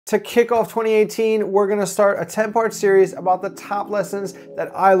To kick off 2018, we're gonna start a 10-part series about the top lessons that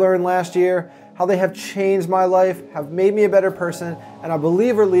I learned last year, how they have changed my life, have made me a better person, and I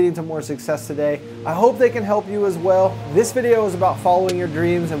believe are leading to more success today. I hope they can help you as well. This video is about following your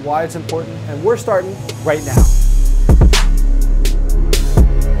dreams and why it's important, and we're starting right now.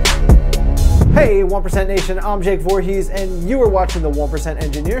 Hey 1% Nation, I'm Jake Voorhees, and you are watching the 1%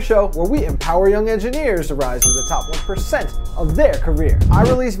 Engineer Show, where we empower young engineers to rise to the top 1% of their career. I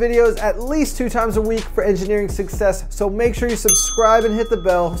release videos at least 2 times a week for engineering success, so make sure you subscribe and hit the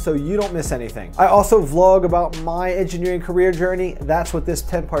bell so you don't miss anything. I also vlog about my engineering career journey. That's what this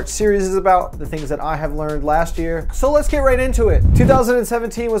 10-part series is about, the things that I have learned last year. So let's get right into it.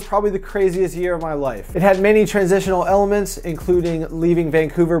 2017 was probably the craziest year of my life. It had many transitional elements, including leaving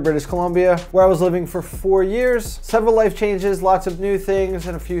Vancouver, British Columbia, where I was living for 4 years, several life changes, lots of new things,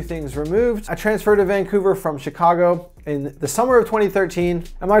 and a few things removed. I transferred to Vancouver from Chicago in the summer of 2013,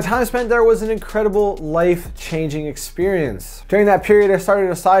 and my time spent there was an incredible life-changing experience. During that period, I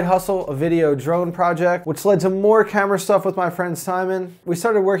started a side hustle, a video drone project, which led to more camera stuff with my friend Simon. We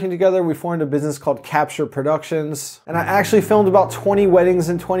started working together, we formed a business called Capture Productions, and I actually filmed about 20 weddings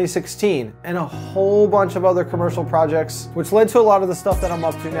in 2016, and a whole bunch of other commercial projects, which led to a lot of the stuff that I'm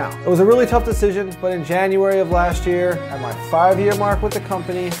up to now. It was a really tough decision, but in January of last year, at my 5-year mark with the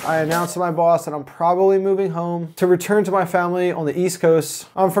company, I announced to my boss that I'm probably moving home to return to my family on the East Coast.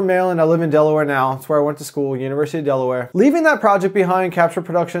 I'm from Maryland, I live in Delaware now. It's where I went to school, University of Delaware. Leaving that project behind, Capture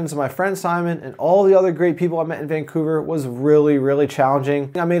Productions, and my friend Simon, and all the other great people I met in Vancouver was really, really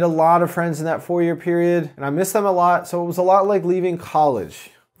challenging. I made a lot of friends in that 4-year period, and I miss them a lot, so it was a lot like leaving college.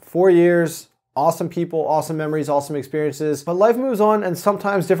 4 years, awesome people, awesome memories, awesome experiences. But life moves on, and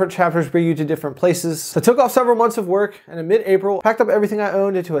sometimes different chapters bring you to different places. So I took off several months of work, and in mid-April, packed up everything I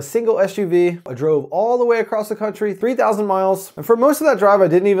owned into a single SUV. I drove all the way across the country, 3,000 miles. And for most of that drive, I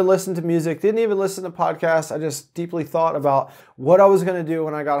didn't even listen to music, didn't even listen to podcasts. I just deeply thought about what I was gonna do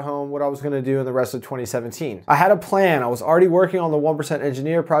when I got home, what I was gonna do in the rest of 2017. I had a plan. I was already working on the 1%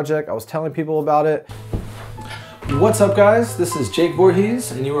 Engineer project. I was telling people about it. What's up, guys? This is Jake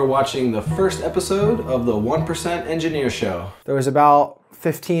Voorhees, and you are watching the first episode of the 1% Engineer Show. There was about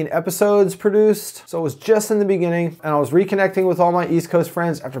 15 episodes produced, so it was just in the beginning, and I was reconnecting with all my East Coast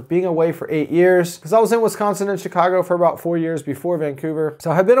friends after being away for 8 years, because I was in Wisconsin and Chicago for about 4 years before Vancouver,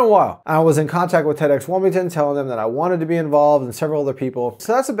 so it had been a while. I was in contact with TEDx Wilmington, telling them that I wanted to be involved, and several other people.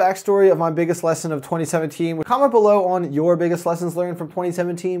 So that's a backstory of my biggest lesson of 2017. Comment below on your biggest lessons learned from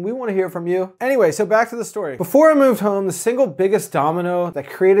 2017. We want to hear from you. Anyway, so back to the story. Before I moved home, the single biggest domino that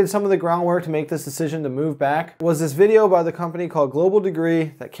created some of the groundwork to make this decision to move back was this video by the company called Global Degree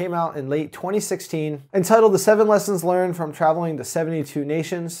that came out in late 2016, entitled The 7 Lessons Learned from Traveling to 72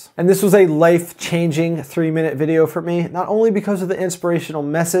 Nations. And this was a life-changing 3-minute video for me, not only because of the inspirational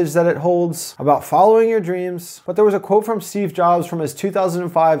message that it holds about following your dreams, but there was a quote from Steve Jobs from his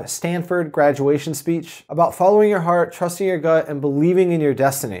 2005 Stanford graduation speech about following your heart, trusting your gut, and believing in your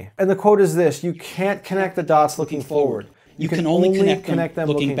destiny. And the quote is this: you can't connect the dots looking forward. You can only connect them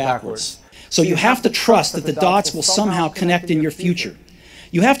looking backwards. So you have to trust that the dots will somehow connect in your future.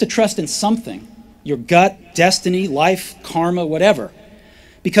 You have to trust in something, your gut, destiny, life, karma, whatever.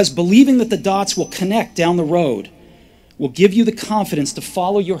 Because believing that the dots will connect down the road will give you the confidence to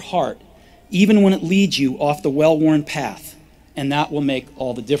follow your heart, even when it leads you off the well-worn path. And that will make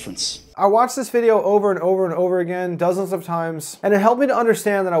all the difference. I watched this video over and over and over again, dozens of times, and it helped me to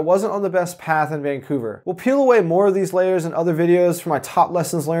understand that I wasn't on the best path in Vancouver. We'll peel away more of these layers in other videos from my top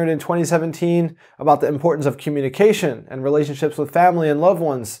lessons learned in 2017 about the importance of communication and relationships with family and loved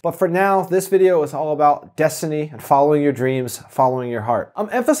ones. But for now, this video is all about destiny and following your dreams, following your heart. I'm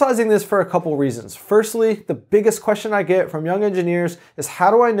emphasizing this for a couple reasons. Firstly, the biggest question I get from young engineers is, how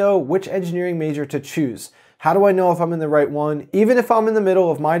do I know which engineering major to choose? How do I know if I'm in the right one, even if I'm in the middle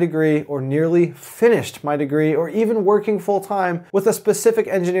of my degree or nearly finished my degree or even working full-time with a specific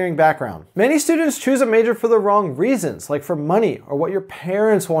engineering background? Many students choose a major for the wrong reasons, like for money or what your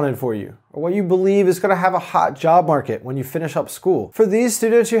parents wanted for you, or what you believe is going to have a hot job market when you finish up school. For these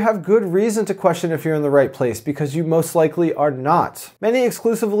students, you have good reason to question if you're in the right place, because you most likely are not. Many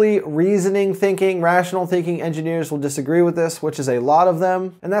exclusively reasoning thinking, rational thinking engineers will disagree with this, which is a lot of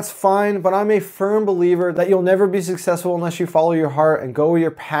them, and that's fine, but I'm a firm believer that you'll never be successful unless you follow your heart and go where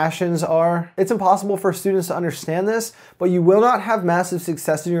your passions are. It's impossible for students to understand this, but you will not have massive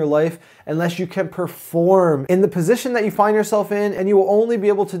success in your life unless you can perform in the position that you find yourself in, and you will only be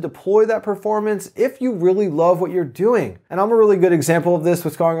able to deploy that that performance if you really love what you're doing. And I'm a really good example of this,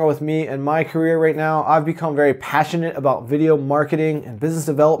 what's going on with me and my career right now. I've become very passionate about video marketing and business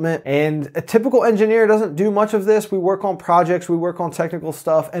development, and a typical engineer doesn't do much of this. We work on projects, we work on technical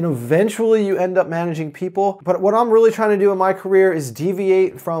stuff, and eventually you end up managing people. But what I'm really trying to do in my career is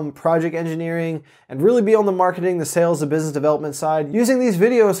deviate from project engineering and really be on the marketing, the sales, the business development side, using these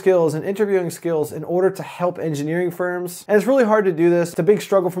video skills and interviewing skills in order to help engineering firms. And it's really hard to do this. It's a big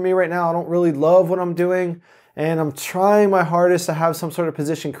struggle for me right now. I don't really love what I'm doing, and I'm trying my hardest to have some sort of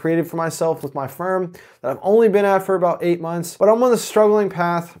position created for myself with my firm that I've only been at for about 8 months. But I'm on the struggling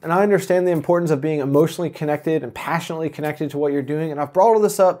path, and I understand the importance of being emotionally connected and passionately connected to what you're doing. And I've brought all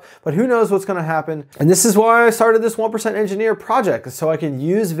this up, but who knows what's gonna happen. And this is why I started this 1% Engineer project, so I can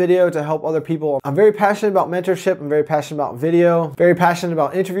use video to help other people. I'm very passionate about mentorship. I'm very passionate about video, very passionate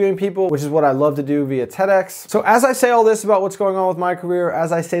about interviewing people, which is what I love to do via TEDx. So as I say all this about what's going on with my career,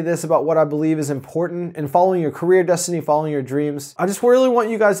 as I say this about what I believe is important in following your career destiny, following your dreams, I just really want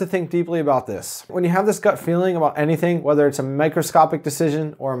you guys to think deeply about this. When you have this gut feeling about anything, whether it's a microscopic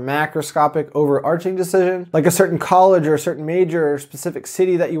decision or a macroscopic overarching decision, like a certain college or a certain major or a specific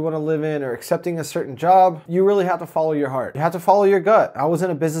city that you want to live in or accepting a certain job, you really have to follow your heart. You have to follow your gut. I was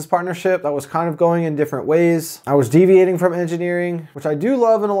in a business partnership that was kind of going in different ways. I was deviating from engineering, which I do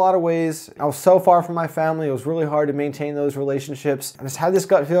love in a lot of ways. I was so far from my family. It was really hard to maintain those relationships. I just had this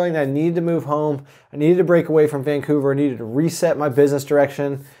gut feeling that I needed to move home. I needed to break away from Vancouver. I needed to reset my business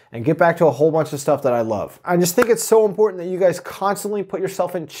direction and get back to a whole bunch of stuff that I love. I just think it's so important that you guys constantly put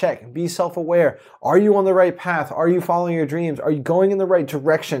yourself in check and be self-aware. Are you on the right path? Are you following your dreams? Are you going in the right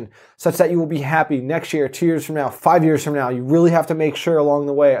direction such that you will be happy next year, 2 years from now, 5 years from now? You really have to make sure along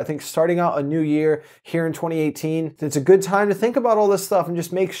the way. I think starting out a new year here in 2018, it's a good time to think about all this stuff and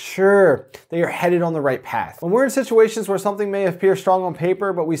just make sure that you're headed on the right path. When we're in situations where something may appear strong on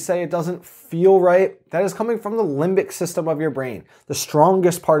paper, but we say it doesn't feel right, that is coming from the limbic system of your brain, the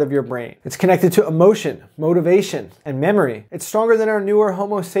strongest part of your brain. It's connected to emotion, motivation, and memory. It's stronger than our newer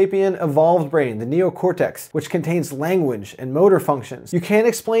Homo sapien evolved brain, the neocortex, which contains language and motor functions. You can't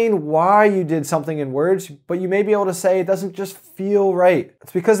explain why you did something in words, but you may be able to say it doesn't just feel right.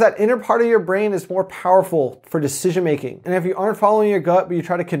 It's because that inner part of your brain is more powerful for decision making. And if you aren't following your gut, but you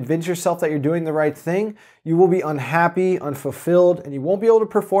try to convince yourself that you're doing the right thing, you will be unhappy, unfulfilled, and you won't be able to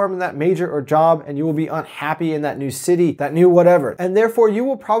perform in that major or job, and you will be unhappy in that new city, that new whatever. And therefore, you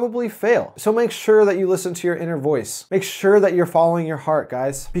will probably fail. So make sure that you listen to your inner voice. Make sure that you're following your heart,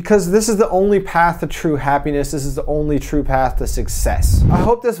 guys, because this is the only path to true happiness. This is the only true path to success. I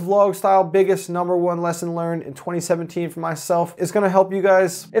hope this vlog style biggest #1 lesson learned in 2017 for myself is gonna help you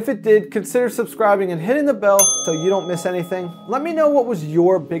guys. If it did, consider subscribing and hitting the bell so you don't miss anything. Let me know what was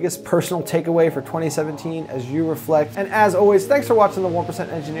your biggest personal takeaway for 2017 as you reflect. And as always, thanks for watching the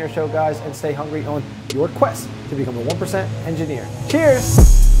 1% Engineer Show, guys, and stay hungry on your quest to become a 1% engineer.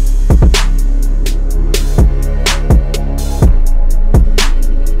 Cheers!